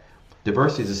that.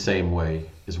 Diversity is the same way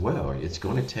as well. It's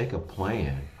going to take a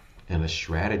plan and a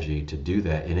strategy to do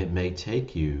that, and it may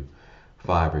take you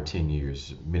 5 or 10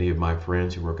 years. Many of my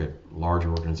friends who work at larger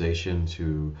organizations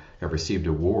who have received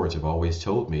awards have always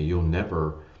told me you'll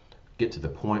never get to the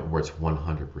point where it's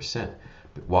 100%.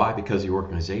 But why? Because the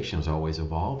organization is always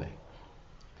evolving.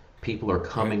 People are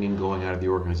coming and going out of the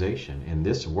organization, and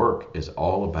this work is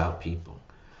all about people.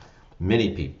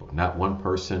 Many people, not one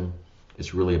person.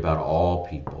 It's really about all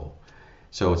people.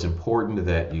 So it's important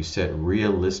that you set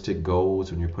realistic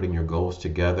goals when you're putting your goals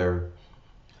together,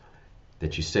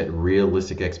 that you set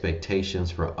realistic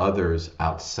expectations for others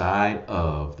outside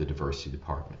of the diversity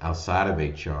department, outside of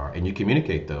HR, and you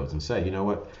communicate those and say, you know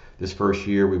what, this first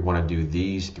year we want to do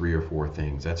these 3 or 4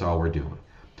 things. That's all we're doing.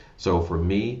 So for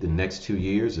me, the next 2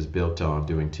 years is built on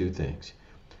doing 2 things: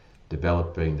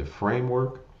 developing the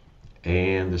framework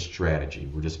and the strategy.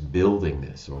 We're just building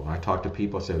this. So when I talk to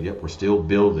people, I say, yep, we're still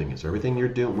building it. So everything we're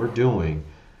doing,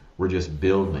 we're just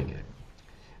building it.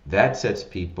 That sets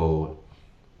people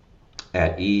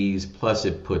at ease, plus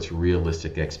it puts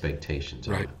realistic expectations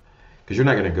on it. Because you're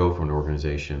not going to go from an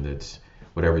organization that's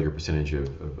whatever your percentage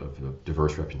of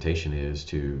diverse representation is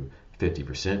to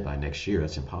 50% by next year.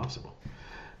 That's impossible.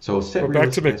 So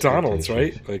back to McDonald's,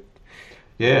 right?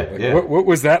 Yeah. What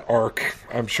was that arc?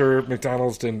 I'm sure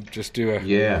McDonald's didn't just do a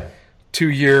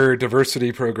 2-year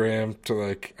diversity program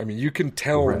to you can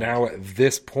tell now at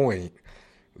this point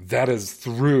that is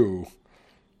through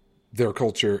their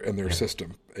culture and their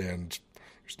system. And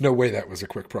there's no way that was a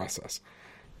quick process.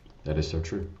 That is so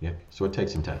true. Yeah. So it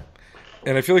takes some time.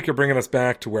 And I feel like you're bringing us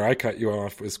back to where I cut you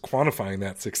off, was quantifying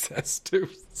that success too.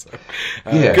 So,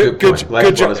 good point.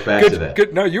 Glad you brought us back to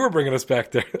that. No, you were bringing us back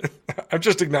there. I'm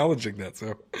just acknowledging that.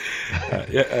 So,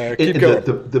 keep going.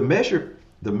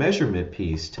 The measurement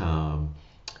piece, Tom,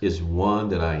 is one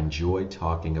that I enjoy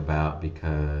talking about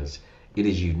because it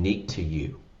is unique to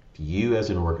you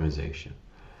as an organization.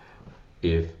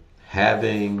 If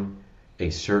having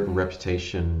a certain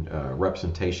representation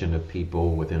of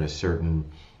people within a certain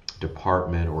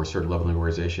department or a certain level of the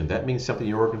organization, that means something in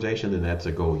your organization, then that's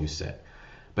a goal you set.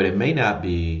 But it may not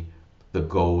be the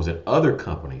goals that other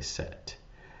companies set.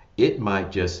 It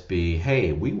might just be,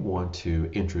 hey, we want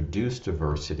to introduce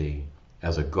diversity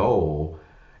as a goal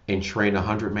and train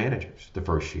 100 managers the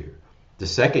first year. The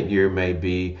second year may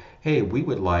be, hey, we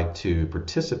would like to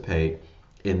participate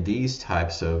in these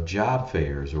types of job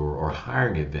fairs or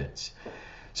hiring events.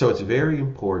 So it's very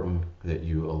important that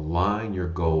you align your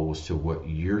goals to what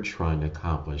you're trying to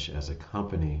accomplish as a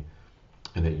company,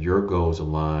 and that your goals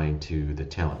align to the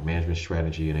talent management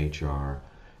strategy in HR,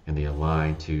 and they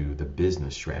align to the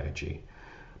business strategy.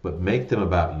 But make them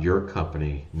about your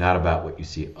company, not about what you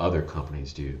see other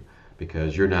companies do,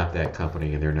 because you're not that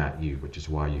company and they're not you, which is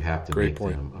why you have to make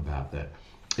them about that.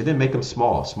 And then make them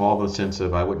small in the sense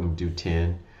of I wouldn't do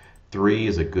 10. 3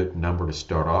 is a good number to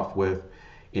start off with.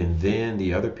 And then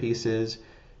the other piece is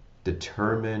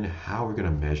determine how we're going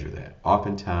to measure that.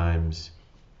 Oftentimes,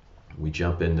 we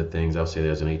jump into things. I'll say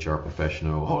as an HR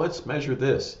professional, let's measure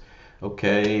this.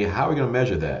 Okay, how are we going to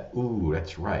measure that? Ooh,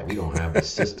 that's right. We don't have the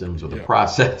systems or the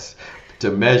process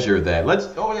to measure that.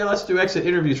 Let's do exit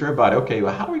interviews for everybody. Okay,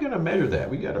 well, how are we going to measure that?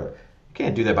 We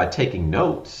can't do that by taking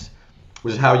notes,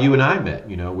 which is how you and I met.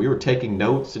 We were taking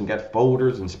notes and got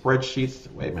folders and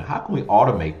spreadsheets. Wait a minute, how can we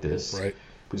automate this? Right.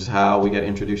 Which is how we got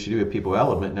introduced to at People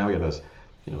Element. Now we got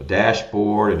a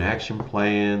dashboard and action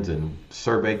plans and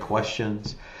survey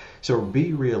questions. So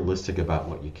be realistic about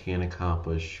what you can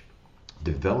accomplish.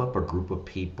 Develop a group of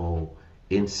people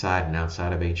inside and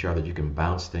outside of HR that you can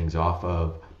bounce things off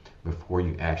of before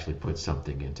you actually put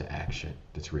something into action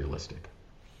that's realistic.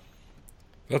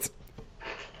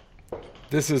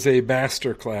 This is a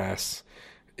masterclass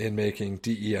in making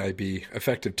DEIB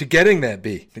effective, to getting that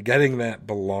B, to getting that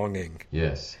belonging.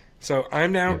 Yes. So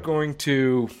I'm now going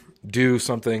to do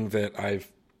something that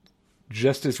I've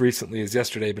just as recently as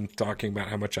yesterday been talking about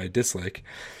how much I dislike.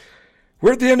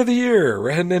 We're at the end of the year.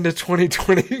 We're heading into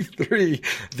 2023.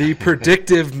 The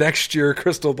predictive next year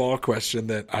crystal ball question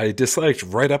that I disliked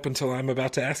right up until I'm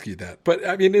about to ask you that. But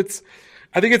I think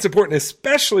it's important,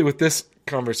 especially with this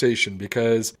conversation,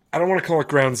 because I don't want to call it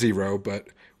ground zero, but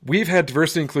we've had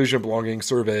diversity, inclusion, and belonging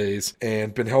surveys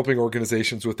and been helping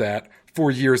organizations with that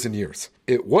for years and years.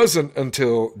 It wasn't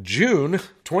until June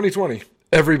 2020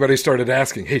 everybody started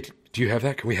asking, hey, do you have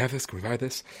that? Can we have this? Can we buy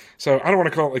this? So I don't want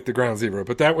to call it like the ground zero,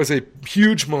 but that was a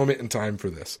huge moment in time for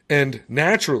this. And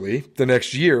naturally, the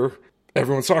next year,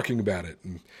 everyone's talking about it.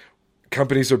 And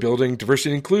companies are building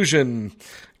diversity and inclusion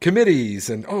committees.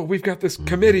 And, oh, we've got this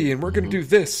committee and we're going to do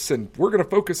this and we're going to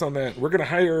focus on that. We're going to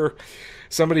hire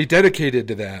somebody dedicated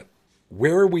to that.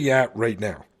 Where are we at right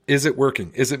now? Is it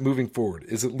working? Is it moving forward?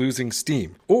 Is it losing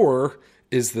steam? Or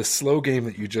is the slow game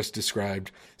that you just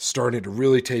described starting to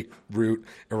really take root,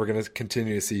 and we're going to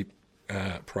continue to see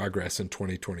progress in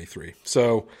 2023?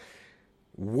 So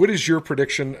what is your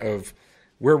prediction of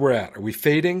where we're at? Are we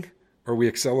fading? Or are we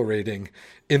accelerating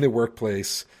in the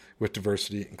workplace with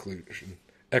diversity, inclusion,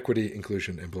 equity,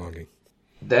 inclusion, and belonging?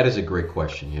 That is a great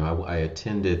question. I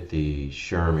attended the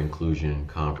SHRM Inclusion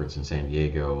Conference in San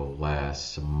Diego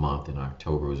last month in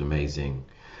October. It was amazing.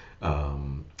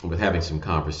 With having some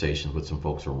conversations with some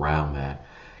folks around that.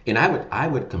 And I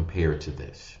would compare it to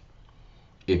this.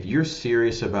 If you're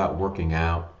serious about working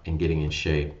out and getting in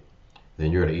shape,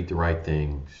 then you're going to eat the right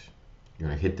things. You're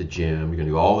going to hit the gym. You're going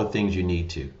to do all the things you need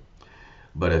to.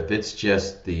 But if it's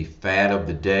just the fad of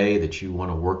the day that you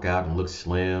want to work out and look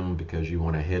slim because you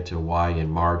want to head to Hawaii in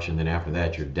March and then after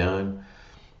that you're done,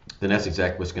 then that's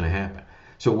exactly what's going to happen.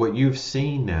 So what you've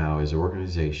seen now is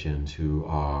organizations who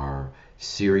are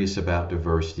serious about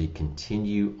diversity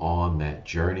continue on that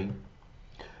journey,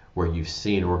 where you've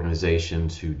seen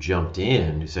organizations who jumped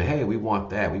in, who say, hey, we want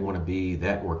that, we want to be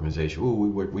that organization, ooh,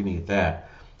 we need that,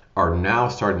 are now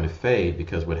starting to fade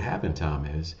because what happened, Tom,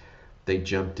 is they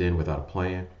jumped in without a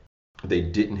plan. They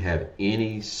didn't have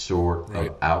any sort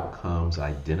of outcomes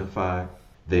identified.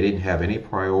 They didn't have any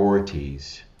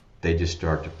priorities. They just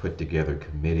start to put together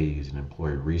committees and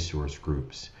employee resource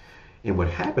groups. And what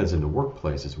happens in the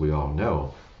workplace, as we all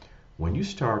know, when you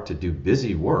start to do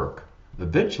busy work,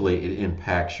 eventually it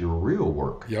impacts your real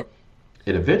work. Yep.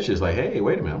 And eventually it's like, hey,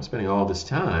 wait a minute, I'm spending all this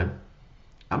time.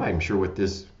 I'm not even sure what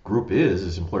this group is,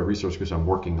 this employee resource group I'm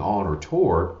working on or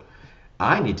toward.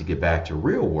 I need to get back to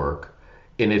real work,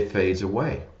 and it fades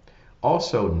away.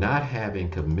 Also, not having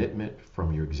commitment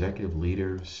from your executive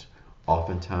leaders,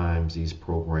 oftentimes these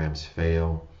programs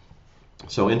fail.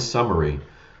 So in summary,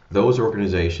 those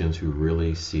organizations who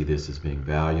really see this as being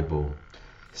valuable,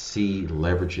 see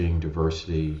leveraging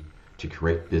diversity to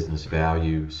create business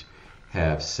values,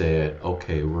 have said,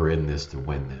 okay, we're in this to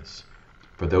win this.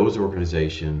 For those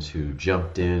organizations who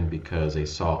jumped in because they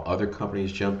saw other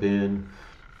companies jump in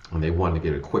and they wanted to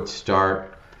get a quick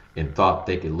start and thought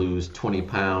they could lose 20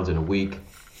 pounds in a week,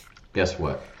 guess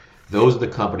what? Those are the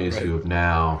companies who have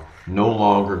now no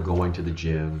longer going to the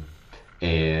gym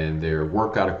and their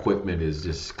workout equipment is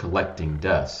just collecting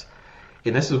dust.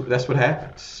 And that's what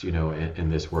happens, in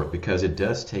this work, because it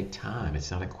does take time. It's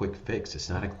not a quick fix. It's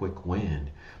not a quick win.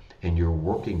 And you're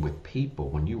working with people.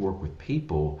 When you work with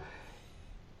people,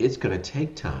 it's going to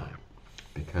take time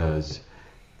because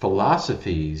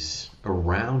philosophies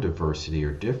around diversity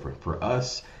are different. For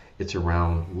us, it's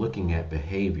around looking at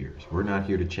behaviors. We're not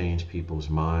here to change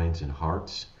people's minds and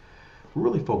hearts. We're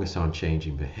really focused on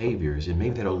changing behaviors, and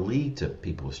maybe that'll lead to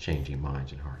people's changing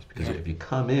minds and hearts. Because if you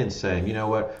come in saying, you know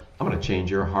what, I'm going to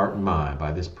change your heart and mind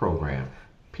by this program,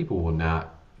 people will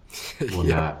not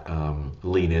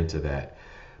lean into that.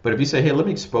 But if you say, hey, let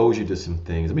me expose you to some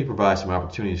things, let me provide some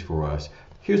opportunities for us,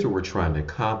 here's what we're trying to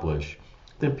accomplish,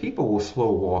 then people will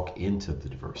slow walk into the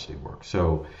diversity work.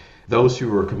 So those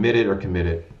who are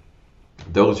committed.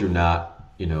 Those who are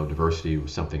not, diversity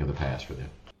was something of the past for them.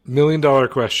 $1 million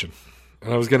question.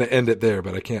 And I was going to end it there,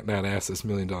 but I can't not ask this $1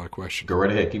 million question. Go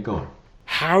right ahead. Keep going.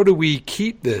 How do we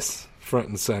keep this front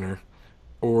and center,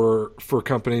 or for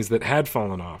companies that had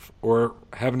fallen off or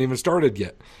haven't even started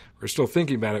yet, or still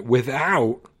thinking about it,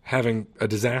 without having a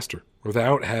disaster,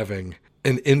 without having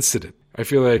an incident? I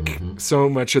feel like so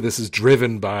much of this is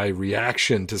driven by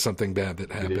reaction to something bad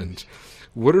that happened.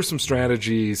 What are some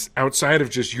strategies outside of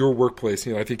just your workplace?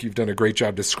 I think you've done a great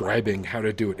job describing how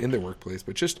to do it in the workplace,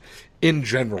 but just in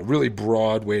general, really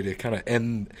broad way to kind of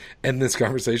end this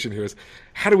conversation here is,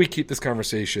 how do we keep this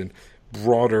conversation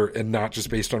broader and not just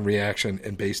based on reaction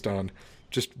and based on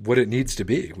just what it needs to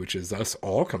be, which is us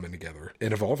all coming together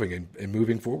and evolving and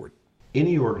moving forward?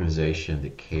 Any organization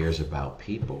that cares about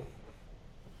people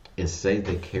and say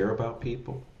they care about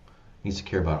people needs to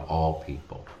care about all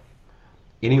people.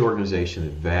 Any organization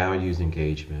that values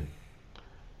engagement,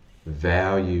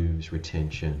 values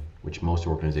retention, which most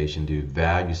organizations do,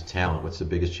 values talent. What's the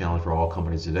biggest challenge for all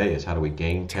companies today is how do we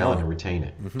gain talent and retain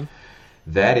it?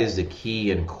 That is the key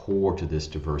and core to this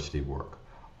diversity work.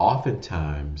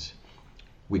 Oftentimes,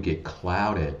 we get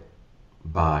clouded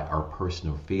by our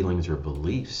personal feelings or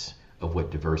beliefs of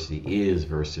what diversity is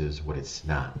versus what it's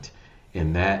not.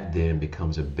 And that then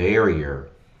becomes a barrier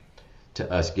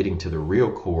to us getting to the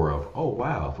real core of, oh,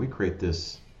 wow, if we create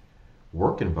this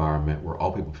work environment where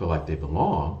all people feel like they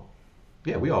belong,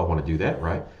 yeah, we all want to do that,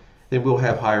 right? Then we'll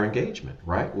have higher engagement,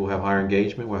 right? We'll have higher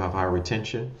engagement, we'll have higher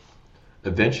retention.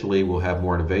 Eventually, we'll have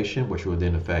more innovation, which will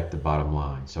then affect the bottom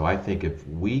line. So I think if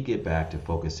we get back to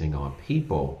focusing on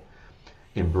people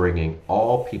and bringing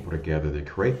all people together to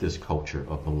create this culture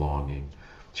of belonging,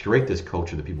 to create this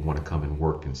culture that people want to come and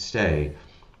work and stay,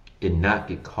 and not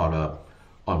get caught up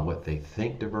on what they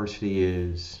think diversity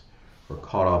is, or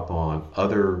caught up on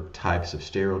other types of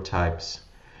stereotypes,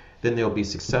 then they'll be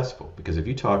successful. Because if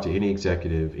you talk to any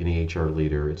executive, any HR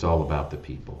leader, it's all about the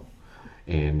people.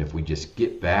 And if we just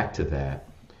get back to that,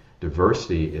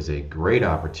 diversity is a great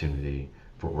opportunity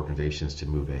for organizations to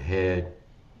move ahead,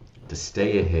 to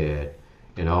stay ahead,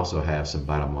 and also have some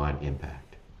bottom line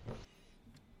impact.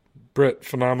 Britt,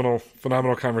 phenomenal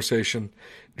conversation.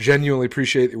 Genuinely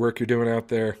appreciate the work you're doing out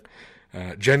there.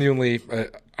 Genuinely,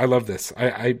 I love this.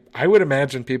 I would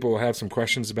imagine people will have some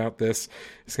questions about this.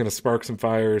 It's going to spark some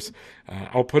fires.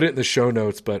 I'll put it in the show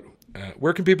notes, but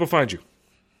where can people find you?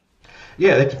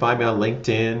 Yeah, they can find me on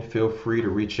LinkedIn. Feel free to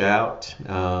reach out.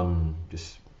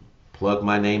 Just plug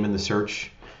my name in the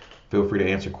search. Feel free to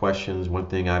answer questions. One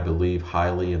thing I believe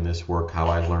highly in this work, how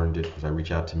I learned it, because I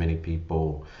reach out to many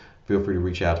people. Feel free to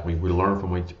reach out to me. We learn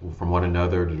from one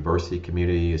another. The diversity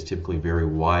community is typically very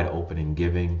wide open and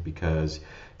giving, because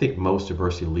I think most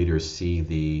diversity leaders see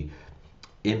the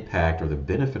impact or the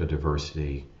benefit of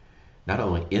diversity not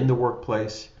only in the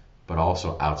workplace, but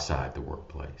also outside the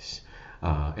workplace.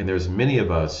 And there's many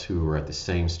of us who are at the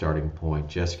same starting point,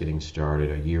 just getting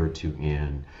started a year or two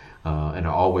in, and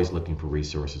are always looking for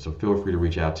resources. So feel free to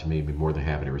reach out to me. I'd be more than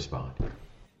happy to respond.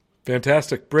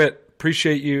 Fantastic. Britt,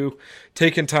 appreciate you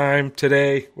taking time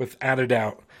today. Without a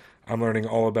doubt, I'm learning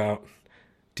all about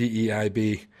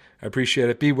DEIB. I appreciate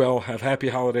it. Be well. Have happy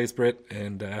holidays, Britt,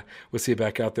 and we'll see you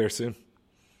back out there soon.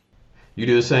 You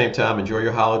do the same, Tom. Enjoy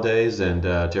your holidays, and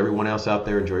to everyone else out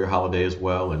there, enjoy your holiday as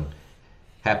well, and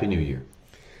Happy New Year.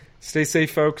 Stay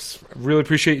safe, folks. I really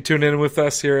appreciate you tuning in with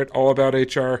us here at All About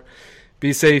HR.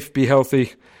 Be safe, be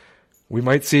healthy. We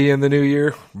might see you in the new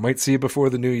year, might see you before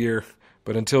the new year,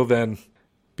 but until then,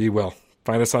 be well.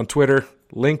 Find us on Twitter,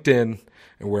 LinkedIn,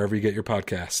 and wherever you get your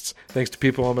podcasts. Thanks to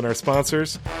People Home and our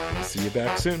sponsors. See you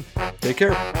back soon. Take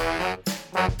care.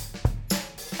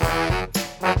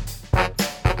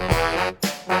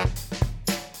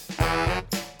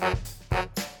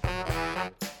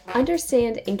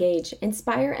 Understand, engage,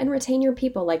 inspire, and retain your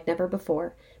people like never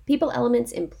before. People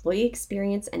Element's employee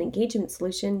experience and engagement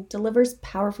solution delivers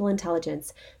powerful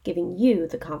intelligence, giving you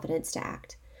the confidence to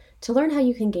act. To learn how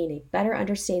you can gain a better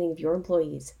understanding of your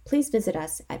employees, please visit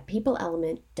us at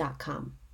peopleelement.com.